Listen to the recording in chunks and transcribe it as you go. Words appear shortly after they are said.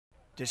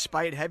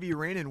Despite heavy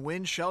rain and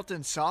wind,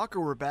 Shelton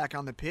Soccer were back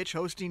on the pitch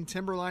hosting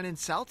Timberline in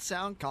South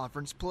Sound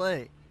Conference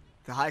play.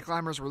 The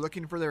Highclimbers were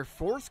looking for their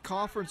fourth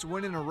conference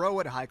win in a row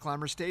at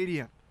Highclimber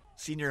Stadium.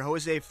 Senior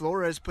Jose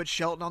Flores put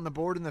Shelton on the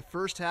board in the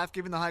first half,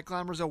 giving the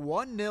Highclimbers a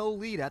 1-0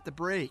 lead at the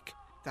break.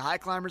 The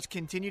Highclimbers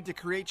continued to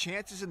create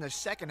chances in the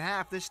second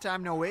half. This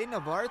time, Noe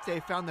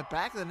Navarte found the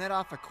back of the net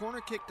off a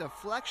corner kick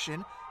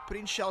deflection,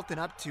 putting Shelton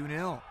up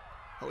 2-0.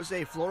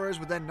 Jose Flores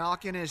would then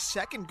knock in his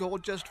second goal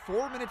just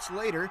 4 minutes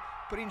later,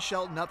 putting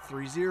Shelton up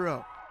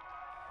 3-0.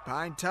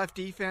 Behind tough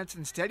defense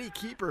and steady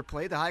keeper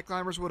play, the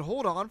Highclimbers would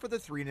hold on for the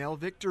 3-0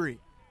 victory.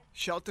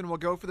 Shelton will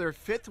go for their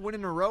fifth win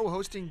in a row,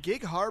 hosting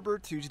Gig Harbor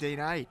Tuesday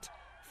night.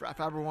 For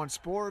Fiber One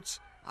Sports,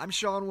 I'm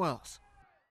Sean Wells.